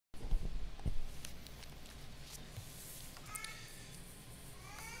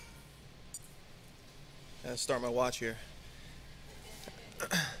Start my watch here.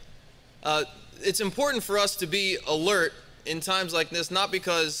 It's important for us to be alert in times like this, not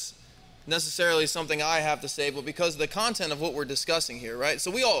because necessarily something I have to say, but because of the content of what we're discussing here, right?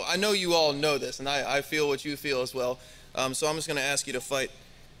 So I know you all know this, and I feel what you feel as well. So I'm just going to ask you to fight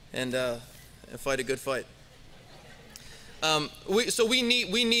and fight a good fight. We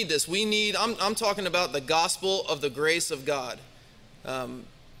need this. I'm talking about the gospel of the grace of God.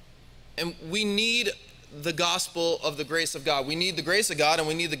 And we need the gospel of the grace of God. We need the grace of God, and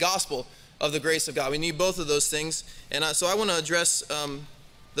we need the gospel of the grace of God. We need both of those things. And so I want to address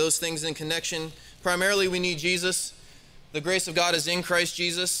those things in connection. Primarily, we need Jesus. The grace of God is in Christ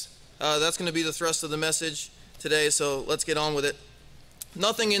Jesus. That's going to be the thrust of the message today, so let's get on with it.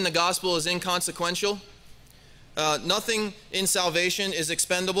 Nothing in the gospel is inconsequential. Nothing in salvation is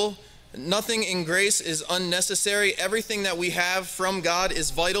expendable. Nothing in grace is unnecessary. Everything that we have from God is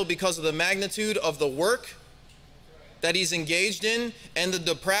vital because of the magnitude of the work that he's engaged in and the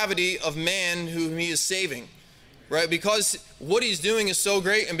depravity of man whom he is saving, right? Because what he's doing is so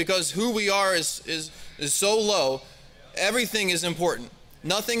great, and because who we are is so low, everything is important.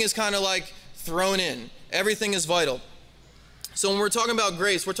 Nothing is kind of like thrown in. Everything is vital. So when we're talking about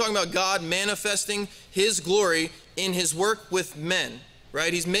grace, we're talking about God manifesting his glory in his work with men,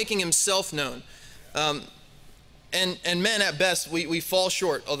 right? He's making himself known. And men, at best, we fall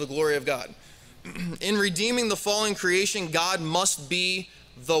short of the glory of God. In redeeming the fallen creation, God must be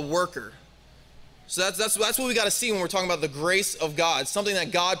the worker. So that's what we got to see when we're talking about the grace of God, something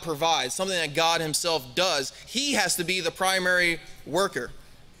that God provides, something that God himself does. He has to be the primary worker.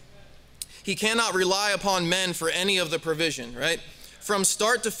 He cannot rely upon men for any of the provision, right? From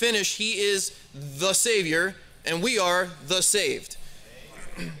start to finish, he is the Savior, and we are the saved.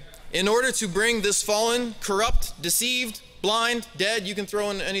 In order to bring this fallen, corrupt, deceived, blind, dead, you can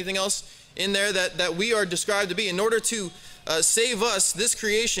throw in anything else in there that we are described to be, in order to save us, this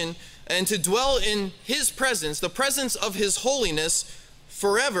creation, and to dwell in his presence, the presence of his holiness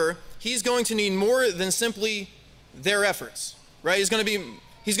forever, he's going to need more than simply their efforts, right? He's going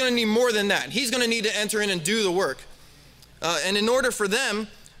to need more than that. He's going to need to enter in and do the work. And in order for them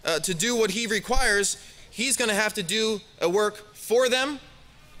to do what he requires, he's going to have to do a work for them.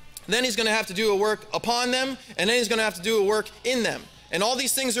 Then he's going to have to do a work upon them. And then he's going to have to do a work in them. And all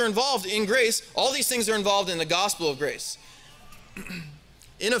these things are involved in grace. All these things are involved in the gospel of grace.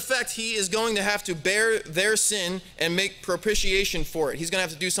 In effect, he is going to have to bear their sin and make propitiation for it. He's going to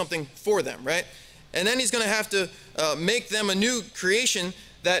have to do something for them, right? And then he's going to have to make them a new creation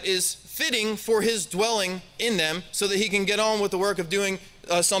that is fitting for his dwelling in them, so that he can get on with the work of doing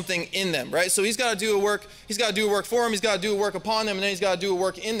something in them, right? So he's got to do a work. He's got to do a work for them. He's got to do a work upon them, and then he's got to do a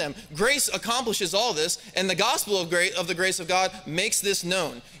work in them. Grace accomplishes all this, and the gospel of the grace of God makes this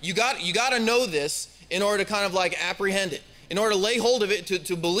known. You got to know this in order to kind of like apprehend it, in order to lay hold of it,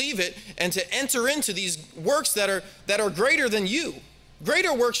 to believe it, and to enter into these works that are greater than you.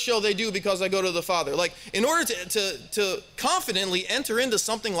 Greater works shall they do because I go to the Father. Like, in order to confidently enter into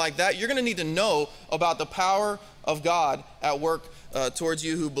something like that, you're going to need to know about the power of God at work towards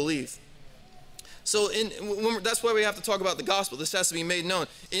you who believe. So that's why we have to talk about the gospel. This has to be made known.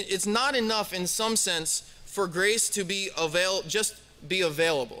 It's not enough in some sense for grace to be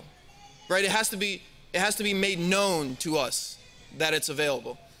available, right? It has to be made known to us that it's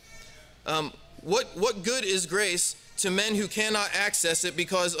available. What good is grace to men who cannot access it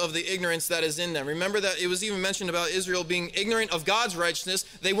because of the ignorance that is in them? Remember that it was even mentioned about Israel being ignorant of God's righteousness.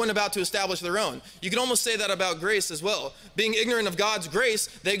 They went about to establish their own. You can almost say that about grace as well. Being ignorant of God's grace,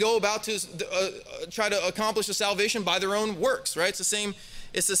 they go about to try to accomplish the salvation by their own works, right? It's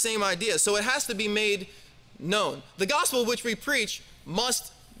the same idea. So it has to be made known. The gospel which we preach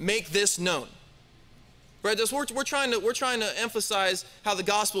must make this known, right? We're trying to emphasize how the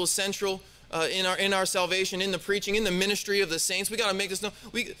gospel is central in our salvation, in the preaching, in the ministry of the saints. We got to make this known.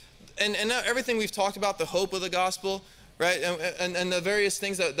 And everything we've talked about, the hope of the gospel, right? And the various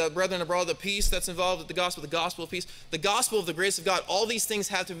things that the brethren have brought, the peace that's involved with the gospel of peace, the gospel of the grace of God, all these things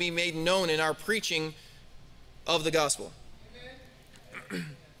have to be made known in our preaching of the gospel.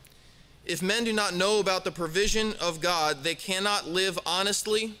 If men do not know about the provision of God, they cannot live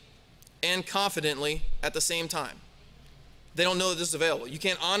honestly and confidently at the same time. They don't know that this is available. You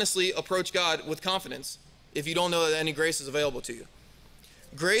can't honestly approach God with confidence if you don't know that any grace is available to you.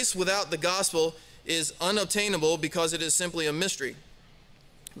 Grace without the gospel is unobtainable because it is simply a mystery.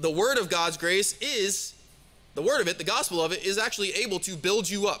 The word of God's grace is, the word of it, the gospel of it, is actually able to build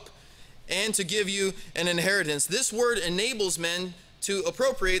you up and to give you an inheritance. This word enables men to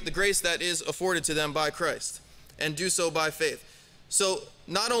appropriate the grace that is afforded to them by Christ and do so by faith. So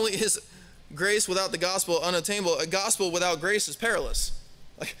not only is grace without the gospel unattainable. A gospel without grace is perilous.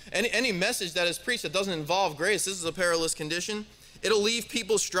 Like any message that is preached that doesn't involve grace, this is a perilous condition. It'll leave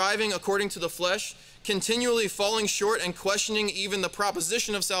people striving according to the flesh, continually falling short and questioning even the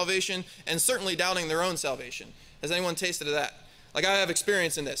proposition of salvation, and certainly doubting their own salvation. Has anyone tasted of that? Like, I have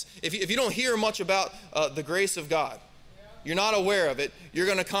experience in this. If you don't hear much about the grace of God, you're not aware of it, you're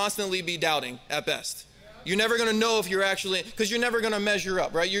going to constantly be doubting at best. You're never going to know if you're actually, because you're never going to measure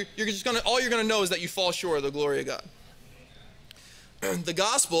up, right? You're just going to, all you're going to know is that you fall short of the glory of God. The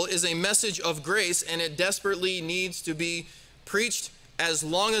gospel is a message of grace, and it desperately needs to be preached as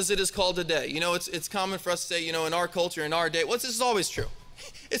long as it is called today. You know, it's common for us to say, you know, in our culture, in our day, this is always true.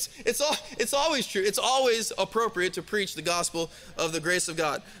 It's always true. It's always appropriate to preach the gospel of the grace of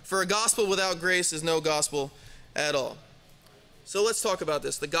God. For a gospel without grace is no gospel at all. So let's talk about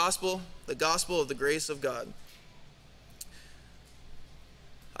this, the gospel of the grace of God.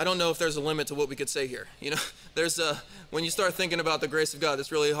 I don't know if there's a limit to what we could say here. You know, when you start thinking about the grace of God,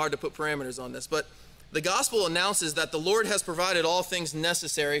 it's really hard to put parameters on this. But the gospel announces that the Lord has provided all things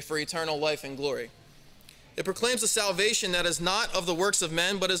necessary for eternal life and glory. It proclaims a salvation that is not of the works of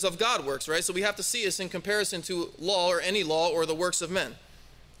men, but is of God works, right? So we have to see this in comparison to law or any law or the works of men.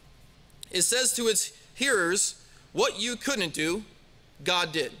 It says to its hearers, what you couldn't do,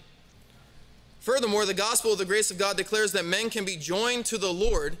 God did. Furthermore, the gospel of the grace of God declares that men can be joined to the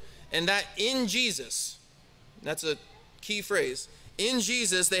Lord, and that in Jesus, that's a key phrase, in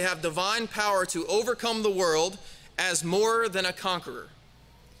Jesus they have divine power to overcome the world as more than a conqueror.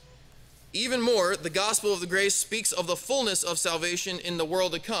 Even more, the gospel of the grace speaks of the fullness of salvation in the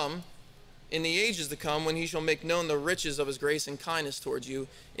world to come, in the ages to come, when he shall make known the riches of his grace and kindness towards you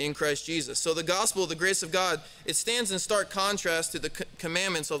in Christ Jesus. So the gospel of the grace of God, it stands in stark contrast to the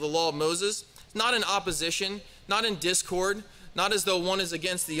commandments of the law of Moses, not in opposition, not in discord, not as though one is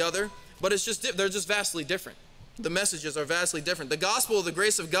against the other, but it's just they're just vastly different. The messages are vastly different. The gospel of the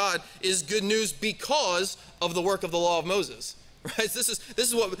grace of God is good news because of the work of the law of Moses. Right? This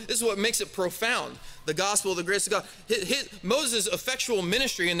is what makes it profound. The gospel of the grace of God. Moses' effectual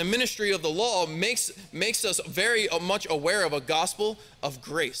ministry and the ministry of the law makes us very much aware of a gospel of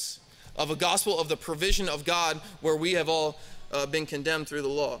grace, of a gospel of the provision of God where we have all been condemned through the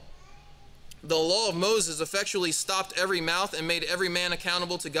law. The law of Moses effectually stopped every mouth and made every man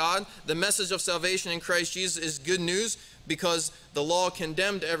accountable to God. The message of salvation in Christ Jesus is good news because the law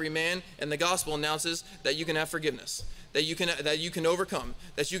condemned every man, and the gospel announces that you can have forgiveness, that you can overcome,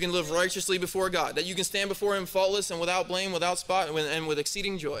 that you can live righteously before God, that you can stand before him faultless and without blame, without spot, and with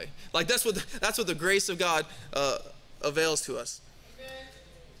exceeding joy. Like that's what the grace of God avails to us.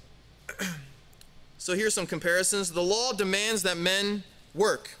 So here's some comparisons. The law demands that men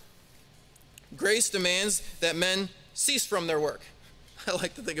work. Grace demands that men cease from their work. I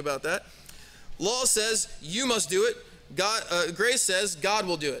like to think about that. Law says you must do it. Grace says God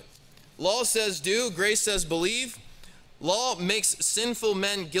will do it. Law says do. Grace says believe. Law makes sinful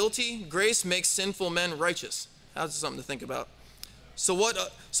men guilty. Grace makes sinful men righteous. That's something to think about. So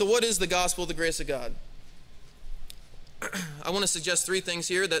what is the gospel of the grace of God? I want to suggest three things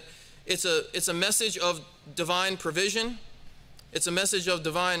here. That it's a message of divine provision. It's a message of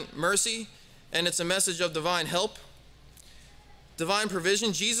divine mercy. And it's a message of divine help. Divine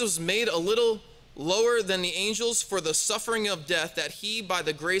provision. Jesus made a little lower than the angels for the suffering of death, that he, by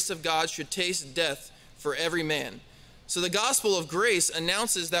the grace of God, should taste death for every man. So the gospel of grace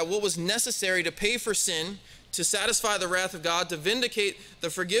announces that what was necessary to pay for sin, to satisfy the wrath of God, to vindicate the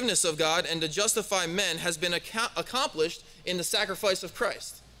forgiveness of God, and to justify men has been accomplished in the sacrifice of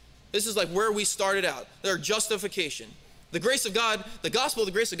Christ. This is like where we started out, their justification. The grace of God, the gospel of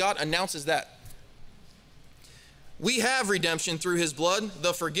the grace of God announces that. We have redemption through his blood,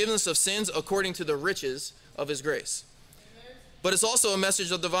 the forgiveness of sins according to the riches of his grace. But it's also a message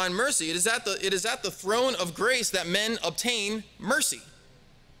of divine mercy. It is at the throne of grace that men obtain mercy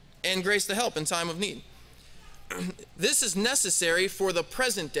and grace to help in time of need. This is necessary for the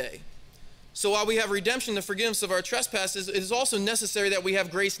present day. So while we have redemption, the forgiveness of our trespasses, it is also necessary that we have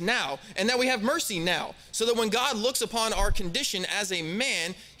grace now and that we have mercy now. So that when God looks upon our condition as a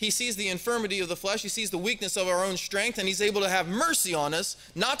man, he sees the infirmity of the flesh, he sees the weakness of our own strength, and he's able to have mercy on us,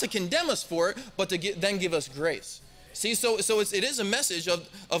 not to condemn us for it, but to then give us grace. See, so it is a message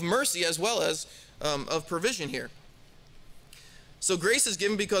of mercy as well as of provision here. So grace is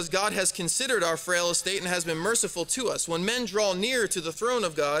given because God has considered our frail estate and has been merciful to us. When men draw near to the throne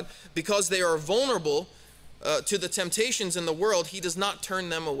of God because they are vulnerable to the temptations in the world, he does not turn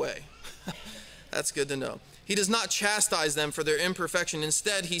them away. That's good to know. He does not chastise them for their imperfection.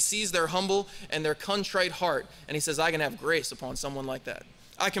 Instead, he sees their humble and their contrite heart, and he says, I can have grace upon someone like that.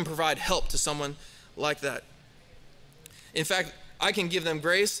 I can provide help to someone like that. In fact, I can give them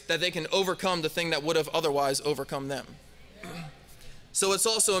grace that they can overcome the thing that would have otherwise overcome them. So it's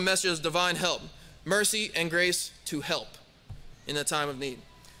also a message of divine help, mercy and grace to help in a time of need.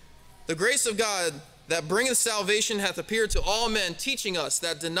 The grace of God that bringeth salvation hath appeared to all men, teaching us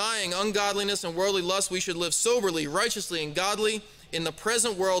that denying ungodliness and worldly lust, we should live soberly, righteously, and godly in the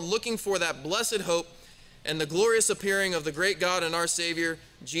present world, looking for that blessed hope and the glorious appearing of the great God and our Savior,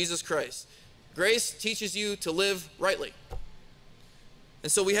 Jesus Christ. Grace teaches you to live rightly.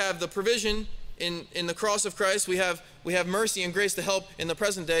 And so we have the provision in the cross of Christ. We have mercy and grace to help in the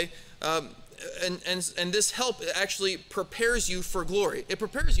present day. And this help actually prepares you for glory. It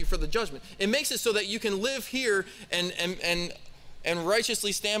prepares you for the judgment. It makes it so that you can live here and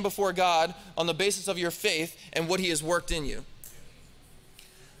righteously stand before God on the basis of your faith and what he has worked in you.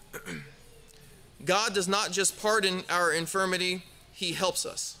 God does not just pardon our infirmity, he helps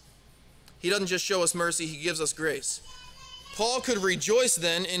us. He doesn't just show us mercy, he gives us grace. Paul could rejoice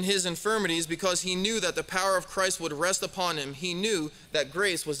then in his infirmities because he knew that the power of Christ would rest upon him. He knew that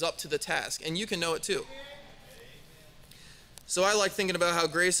grace was up to the task, and you can know it too. So I like thinking about how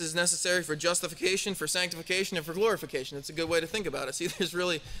grace is necessary for justification, for sanctification, and for glorification. It's a good way to think about it. See,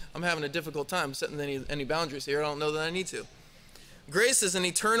 I'm having a difficult time setting any boundaries here. I don't know that I need to. Grace is an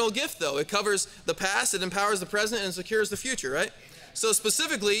eternal gift, though. It covers the past, it empowers the present, and secures the future, right? So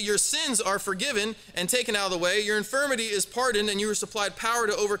specifically, your sins are forgiven and taken out of the way. Your infirmity is pardoned, and you are supplied power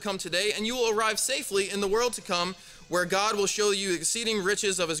to overcome today, and you will arrive safely in the world to come, where God will show you exceeding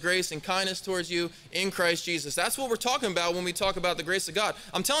riches of his grace and kindness towards you in Christ Jesus. That's what we're talking about when we talk about the grace of God.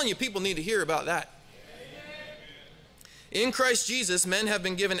 I'm telling you, people need to hear about that. In Christ Jesus, men have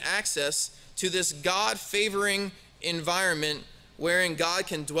been given access to this God-favoring environment wherein God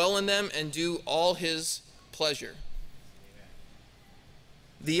can dwell in them and do all his pleasure.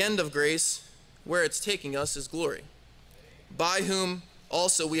 The end of grace, where it's taking us, is glory, by whom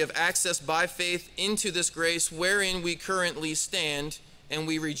also we have access by faith into this grace wherein we currently stand, and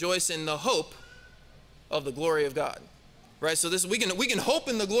we rejoice in the hope of the glory of God. Right? So we can hope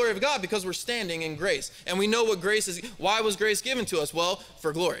in the glory of God because we're standing in grace. And we know what grace is. Why was grace given to us? Well,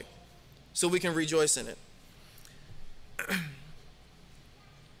 for glory. So we can rejoice in it.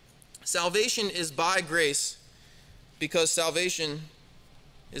 Salvation is by grace because salvation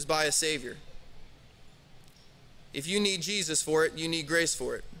is by a Savior. If you need Jesus for it, you need grace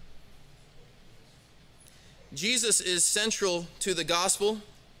for it. Jesus is central to the gospel,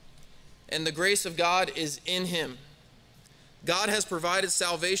 and the grace of God is in him. God has provided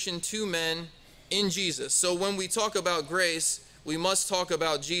salvation to men in Jesus. So when we talk about grace, we must talk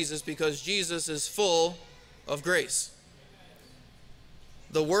about Jesus because Jesus is full of grace.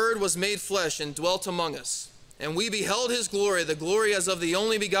 The Word was made flesh and dwelt among us. And we beheld his glory, the glory as of the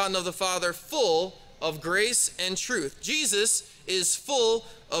only begotten of the Father, full of grace and truth. Jesus is full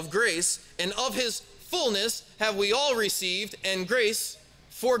of grace, and of his fullness have we all received, and grace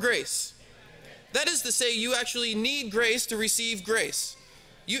for grace. That is to say, you actually need grace to receive grace.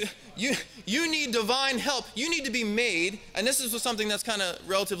 You need divine help. You need to be made, and this is something that's kind of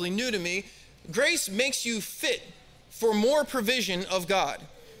relatively new to me. Grace makes you fit for more provision of God.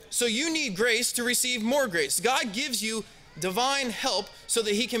 So you need grace to receive more grace. God gives you divine help so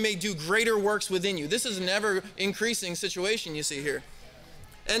that he can do greater works within you. This is an ever increasing situation you see here.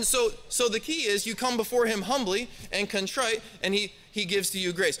 And so the key is you come before him humbly and contrite, and he gives to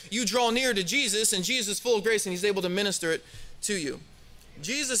you grace. You draw near to Jesus, and Jesus is full of grace, and he's able to minister it to you.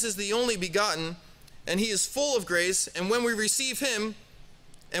 Jesus is the only begotten, and he is full of grace, and when we receive him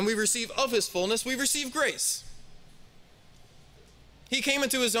and we receive of his fullness, we receive grace. He came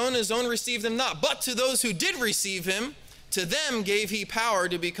into his own, and his own received him not. But to those who did receive him, to them gave he power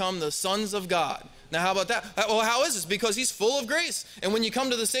to become the sons of God. Now, how about that? Well, how is this? Because he's full of grace. And when you come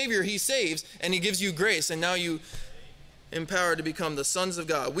to the Savior, he saves, and he gives you grace. And now you empowered to become the sons of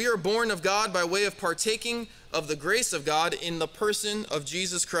God. We are born of God by way of partaking of the grace of God in the person of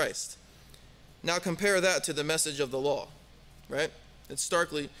Jesus Christ. Now compare that to the message of the law, right? It's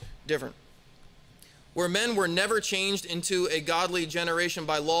starkly different. Where men were never changed into a godly generation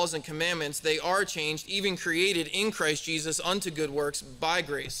by laws and commandments, they are changed, even created in Christ Jesus unto good works by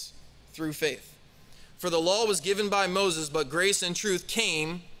grace through faith. For the law was given by Moses, but grace and truth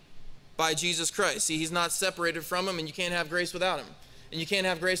came by Jesus Christ. See, he's not separated from him, and you can't have grace without him. And you can't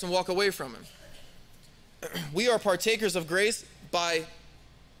have grace and walk away from him. We are partakers of grace by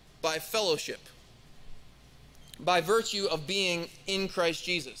fellowship, by virtue of being in Christ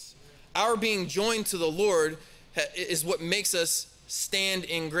Jesus. Our being joined to the Lord is what makes us stand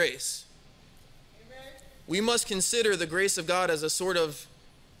in grace. Amen. We must consider the grace of God as a sort of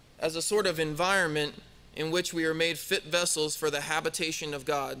as a sort of environment in which we are made fit vessels for the habitation of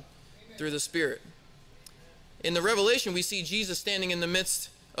God through the Spirit. In the Revelation, we see Jesus standing in the midst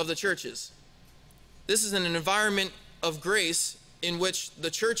of the churches. This is an environment of grace in which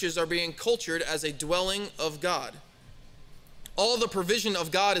the churches are being cultured as a dwelling of God. All the provision of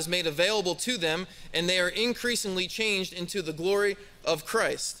God is made available to them, and they are increasingly changed into the glory of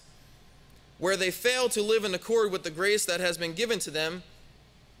Christ. Where they fail to live in accord with the grace that has been given to them,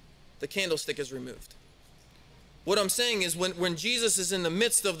 the candlestick is removed. What I'm saying is when Jesus is in the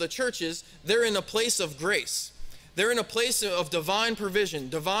midst of the churches, they're in a place of grace. They're in a place of divine provision,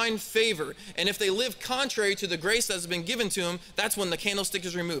 divine favor. And if they live contrary to the grace that's been given to them, that's when the candlestick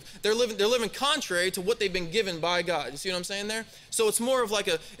is removed. They're living contrary to what they've been given by God. You see what I'm saying there? So it's more of like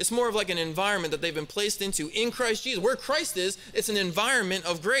an environment that they've been placed into in Christ Jesus. Where Christ is, it's an environment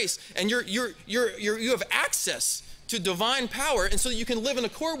of grace. And you have access to divine power, and so you can live in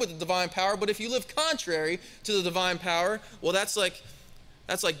accord with the divine power. But if you live contrary to the divine power, well, that's like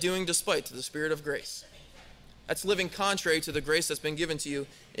doing despite to the Spirit of grace. That's living contrary to the grace that's been given to you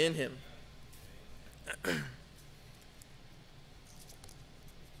in Him.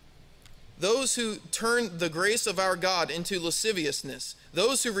 Those who turn the grace of our God into lasciviousness,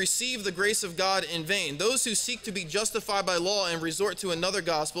 those who receive the grace of God in vain, those who seek to be justified by law and resort to another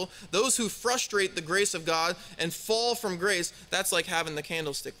gospel, those who frustrate the grace of God and fall from grace, that's like having the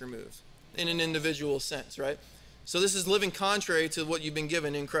candlestick removed in an individual sense, right? So this is living contrary to what you've been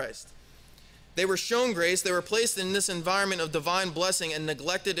given in Christ. They were shown grace, they were placed in this environment of divine blessing and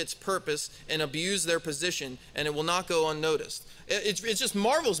neglected its purpose and abused their position, and it will not go unnoticed. It just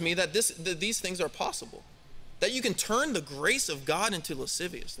marvels me that these things are possible. That you can turn the grace of God into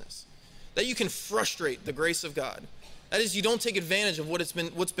lasciviousness. That you can frustrate the grace of God. That is, you don't take advantage of what's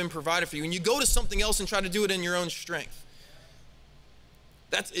been provided for you, and you go to something else and try to do it in your own strength.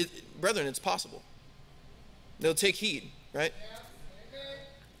 That's it, brethren, it's possible. They'll take heed, right?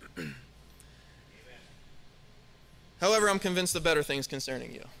 However, I'm convinced of better things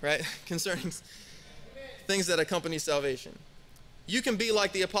concerning you, right? Concerning things that accompany salvation. You can be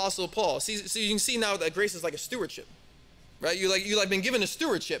like the Apostle Paul. So you can see now that grace is like a stewardship, right? You like been given a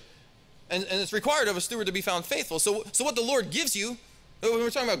stewardship, and it's required of a steward to be found faithful. So what the Lord gives you, when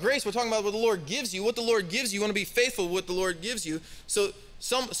we're talking about grace, we're talking about what the Lord gives you. What the Lord gives you, you want to be faithful with what the Lord gives you. So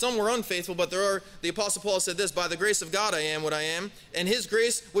some were unfaithful, but the Apostle Paul said this: by the grace of God I am what I am, and His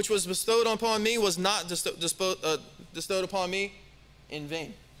grace which was bestowed upon me was not bestowed upon me in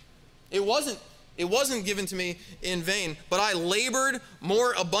vain. It wasn't given to me in vain, but I labored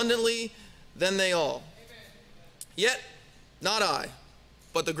more abundantly than they all. Yet not I,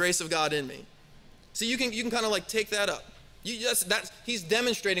 but the grace of God in me. So you can kind of like take that up. He's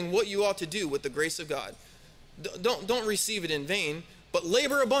demonstrating what you ought to do with the grace of God. Don't receive it in vain, but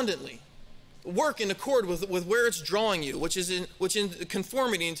labor abundantly. Work in accord with where it's drawing you, which in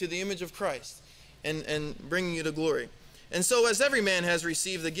conformity into the image of Christ, and bringing you to glory. And so as every man has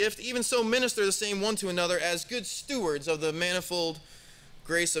received the gift, even so minister the same one to another as good stewards of the manifold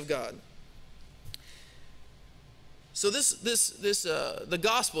grace of God. So the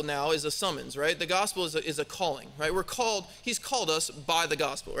gospel now is a summons, right? The gospel is a calling, right? He's called us by the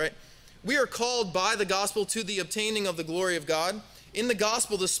gospel, right? We are called by the gospel to the obtaining of the glory of God. In the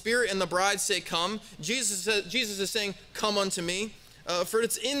gospel, the Spirit and the bride say, come. Jesus is saying, come unto me. For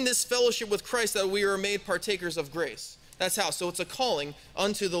it's in this fellowship with Christ that we are made partakers of grace. That's how. So it's a calling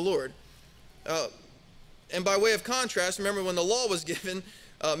unto the Lord. And by way of contrast, remember when the law was given,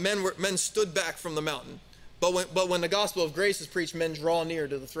 men stood back from the mountain. But when the gospel of grace is preached, men draw near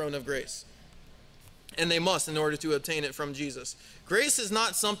to the throne of grace. And they must in order to obtain it from Jesus. Grace is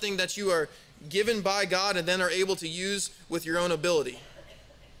not something that you are given by God and then are able to use with your own ability.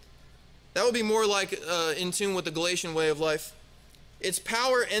 That would be more like in tune with the Galatian way of life. It's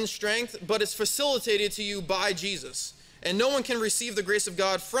power and strength, but it's facilitated to you by Jesus. And no one can receive the grace of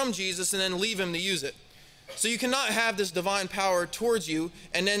God from Jesus and then leave Him to use it. So you cannot have this divine power towards you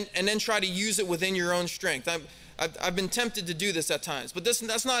and then try to use it within your own strength. I've been tempted to do this at times, but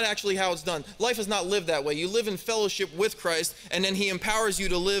that's not actually how it's done. Life is not lived that way. You live in fellowship with Christ, and then He empowers you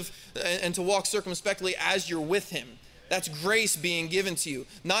to live and to walk circumspectly as you're with Him. That's grace being given to you.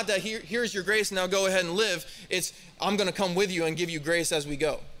 Not that here's your grace, now go ahead and live. It's I'm going to come with you and give you grace as we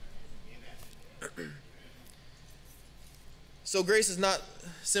go. So grace is not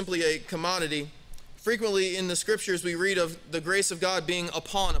simply a commodity. Frequently in the scriptures we read of the grace of God being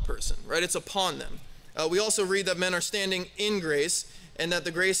upon a person, right? It's upon them. We also read that men are standing in grace and that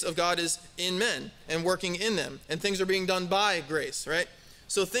the grace of God is in men and working in them, and things are being done by grace, right?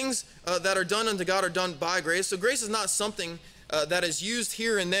 So things that are done unto God are done by grace. So grace is not something that is used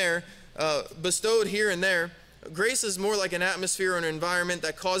here and there, bestowed here and there. Grace is more like an atmosphere or an environment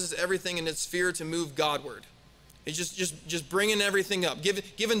that causes everything in its sphere to move Godward. It's just bringing everything up,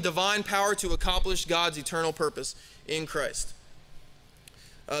 giving divine power to accomplish God's eternal purpose in Christ.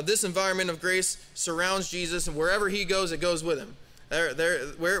 This environment of grace surrounds Jesus, and wherever he goes, it goes with him.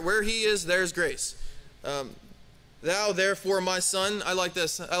 Where he is, there's grace. Thou, therefore, my son, I like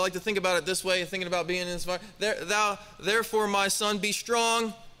this. I like to think about it this way, thinking about being in this fire. Thou, therefore, my son, be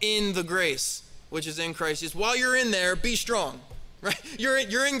strong in the grace which is in Christ Jesus. While you're in there, be strong. Right? You're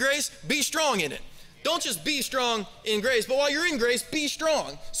in grace, be strong in it. Don't just be strong in grace, but while you're in grace, be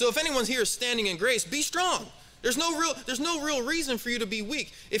strong. So if anyone's here standing in grace, be strong. There's no real reason for you to be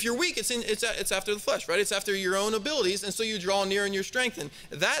weak. If you're weak, it's after the flesh, right? It's after your own abilities, and so you draw near and you're strengthened.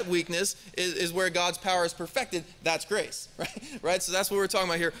 That weakness is where God's power is perfected. That's grace, right? Right? So that's what we're talking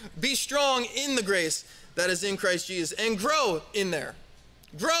about here. Be strong in the grace that is in Christ Jesus, and grow in there.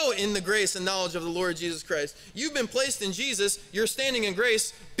 Grow in the grace and knowledge of the Lord Jesus Christ. You've been placed in Jesus. You're standing in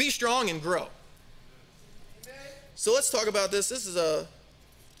grace. Be strong and grow. So let's talk about this. This is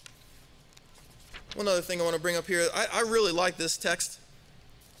one other thing I want to bring up here. I really like this text.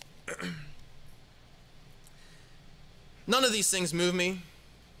 None of these things move me.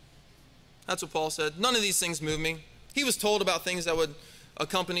 That's what Paul said. None of these things move me. He was told about things that would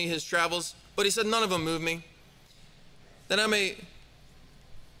accompany his travels, but he said none of them move me. That I may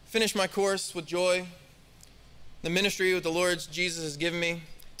finish my course with joy, the ministry that the Lord Jesus has given me,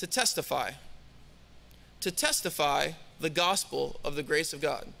 to testify the gospel of the grace of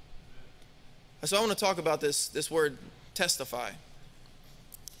God. So I want to talk about this word, testify.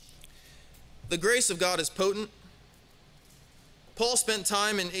 The grace of God is potent. Paul spent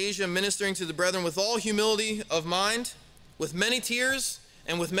time in Asia ministering to the brethren with all humility of mind, with many tears,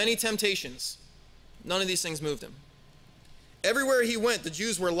 and with many temptations. None of these things moved him. Everywhere he went, the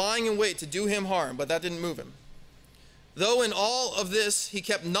Jews were lying in wait to do him harm, but that didn't move him. Though in all of this, he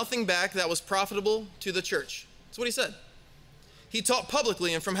kept nothing back that was profitable to the church. That's what he said. He taught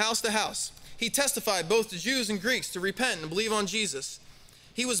publicly and from house to house. He testified both to Jews and Greeks to repent and believe on Jesus.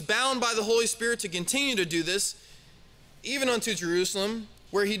 He was bound by the Holy Spirit to continue to do this, even unto Jerusalem,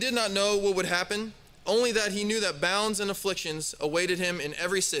 where he did not know what would happen, only that he knew that bounds and afflictions awaited him in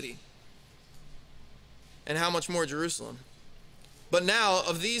every city. And how much more Jerusalem? But now,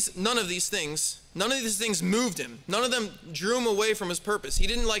 none of these things moved him. None of them drew him away from his purpose. He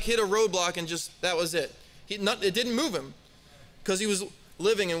didn't hit a roadblock and that was it. It didn't move him because he was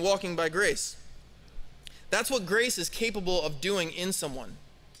living and walking by grace. That's what grace is capable of doing in someone.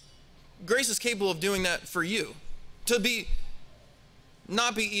 Grace is capable of doing that for you. To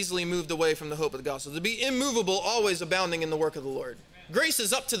not be easily moved away from the hope of the gospel. To be immovable, always abounding in the work of the Lord. Grace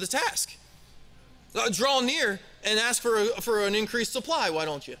is up to the task. Draw near and ask for an increased supply, why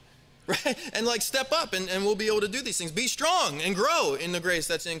don't you? Right? And step up and we'll be able to do these things. Be strong and grow in the grace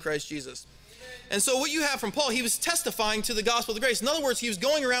that's in Christ Jesus. And so what you have from Paul, he was testifying to the gospel of the grace. In other words, he was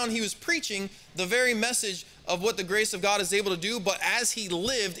going around, he was preaching the very message of what the grace of God is able to do, but as he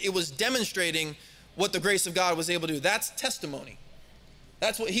lived, it was demonstrating what the grace of God was able to do. That's testimony.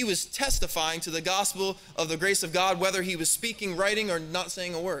 That's what he was testifying to, the gospel of the grace of God, whether he was speaking, writing, or not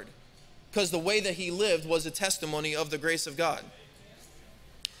saying a word. Because the way that he lived was a testimony of the grace of God.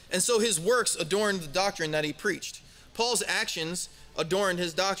 And so his works adorned the doctrine that he preached. Paul's actions adorned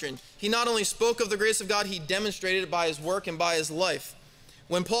his doctrine. He not only spoke of the grace of God, he demonstrated it by his work and by his life.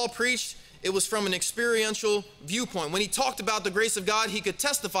 When Paul preached, it was from an experiential viewpoint. When he talked about the grace of God, he could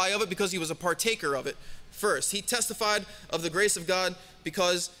testify of it because he was a partaker of it first. He testified of the grace of God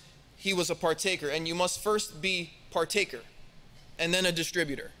because he was a partaker. And you must first be partaker and then a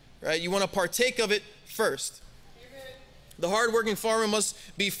distributor. Right? You want to partake of it first. Amen. The hardworking farmer must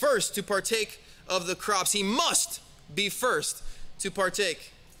be first to partake of the crops. He must be first to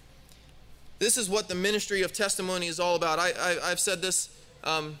partake. This is what the ministry of testimony is all about. I've said this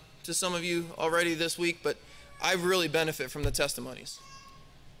to some of you already this week, but I really benefit from the testimonies.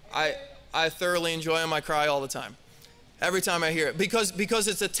 I thoroughly enjoy them. I cry all the time. Every time I hear it. Because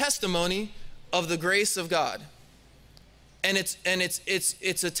it's a testimony of the grace of God. And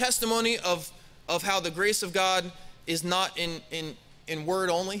it's a testimony of how the grace of God is not in word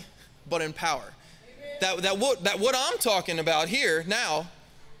only, but in power. That what I'm talking about here now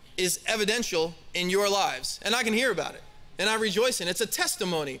is evidential in your lives, and I can hear about it, and I rejoice in it. It's a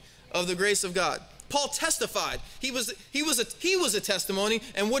testimony of the grace of God. Paul testified. He was a testimony,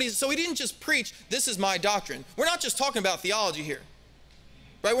 and so he didn't just preach, this is my doctrine. We're not just talking about theology here.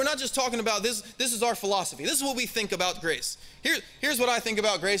 Right? We're not just talking about this. This is our philosophy. This is what we think about grace. Here's what I think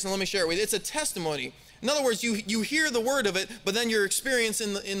about grace, and let me share it with you. It's a testimony. In other words, you hear the word of it, but then your experience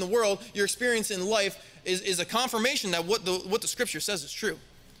in the world, your experience in life is a confirmation that what the scripture says is true.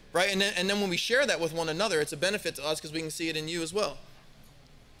 Right? And then when we share that with one another, it's a benefit to us because we can see it in you as well.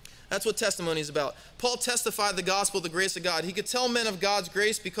 That's what testimony is about. Paul testified the gospel of the grace of God. He could tell men of God's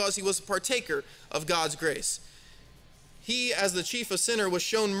grace because he was a partaker of God's grace. He, as the chief of sinner, was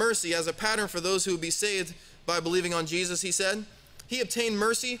shown mercy as a pattern for those who would be saved by believing on Jesus, he said. He obtained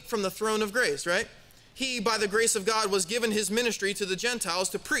mercy from the throne of grace, right? He, by the grace of God, was given his ministry to the Gentiles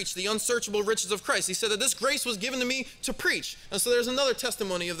to preach the unsearchable riches of Christ. He said that this grace was given to me to preach. And so there's another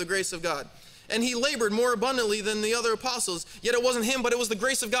testimony of the grace of God. And he labored more abundantly than the other apostles, yet it wasn't him, but it was the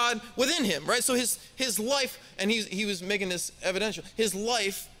grace of God within him, right? So his life, and he was making this evidential, his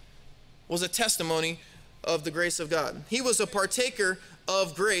life was a testimony of the grace of God. He was a partaker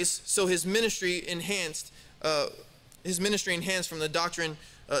of grace, so his ministry enhanced from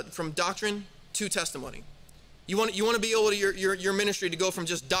doctrine to testimony. You want to be able to your ministry to go from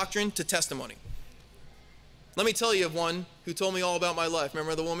just doctrine to testimony. Let me tell you of one who told me all about my life.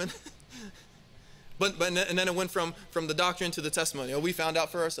 Remember the woman? and then it went from the doctrine to the testimony. Oh, we found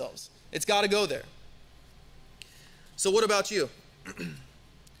out for ourselves. It's got to go there. So what about you?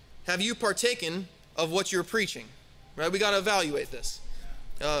 Have you partaken of what you're preaching? Right? We got to evaluate this.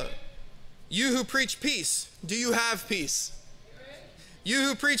 You who preach peace, do you have peace? You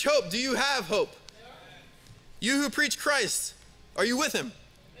who preach hope, do you have hope? You who preach Christ, are you with him?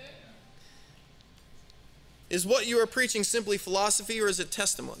 Is what you are preaching simply philosophy, or is it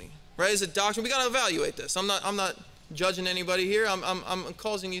testimony? Right? Is it doctrine? We got to evaluate this. I'm not judging anybody here. I'm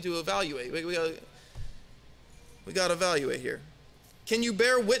causing you to evaluate. We got to evaluate here. Can you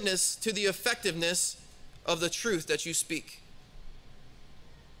bear witness to the effectiveness of the truth that you speak?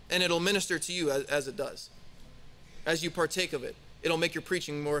 And it'll minister to you as it does. As you partake of it, it'll make your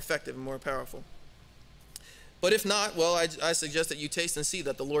preaching more effective and more powerful. But if not, well, I suggest that you taste and see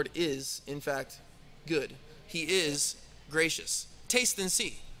that the Lord is, in fact, good. He is gracious. Taste and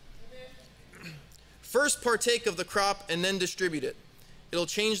see. First partake of the crop and then distribute it. It'll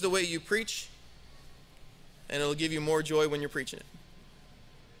change the way you preach, and it'll give you more joy when you're preaching it.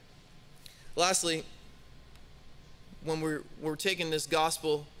 Lastly, when we're taking this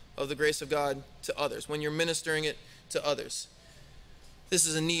gospel of the grace of God to others, when you're ministering it to others, this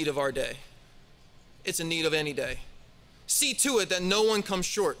is a need of our day. It's a need of any day. See to it that no one comes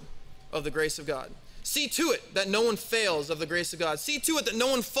short of the grace of God. See to it that no one fails of the grace of God. See to it that no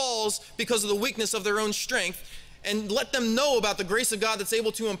one falls because of the weakness of their own strength, and let them know about the grace of God that's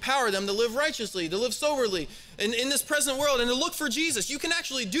able to empower them to live righteously, to live soberly in this present world, and to look for Jesus. You can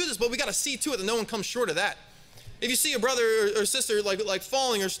actually do this, but we got to see to it that no one comes short of that. If you see a brother or sister like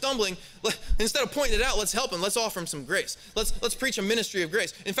falling or stumbling, instead of pointing it out, let's help them. Let's offer them some grace. Let's preach a ministry of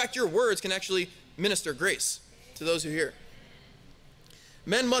grace. In fact, your words can actually minister grace to those who hear.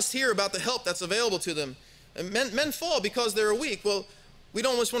 Men must hear about the help that's available to them. And men fall because they're weak. Well, we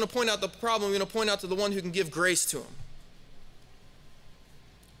don't just want to point out the problem. We want to point out to the one who can give grace to them.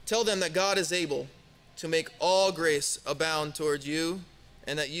 Tell them that God is able to make all grace abound towards you,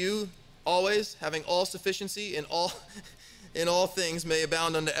 and that you always, having all sufficiency in all things, may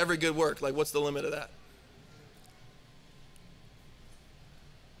abound unto every good work. Like, what's the limit of that?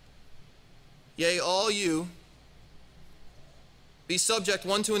 Yea, all you, be subject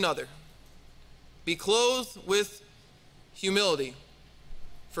one to another. Be clothed with humility.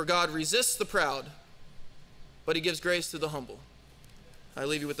 For God resists the proud, but he gives grace to the humble. I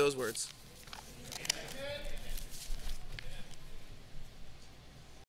leave you with those words.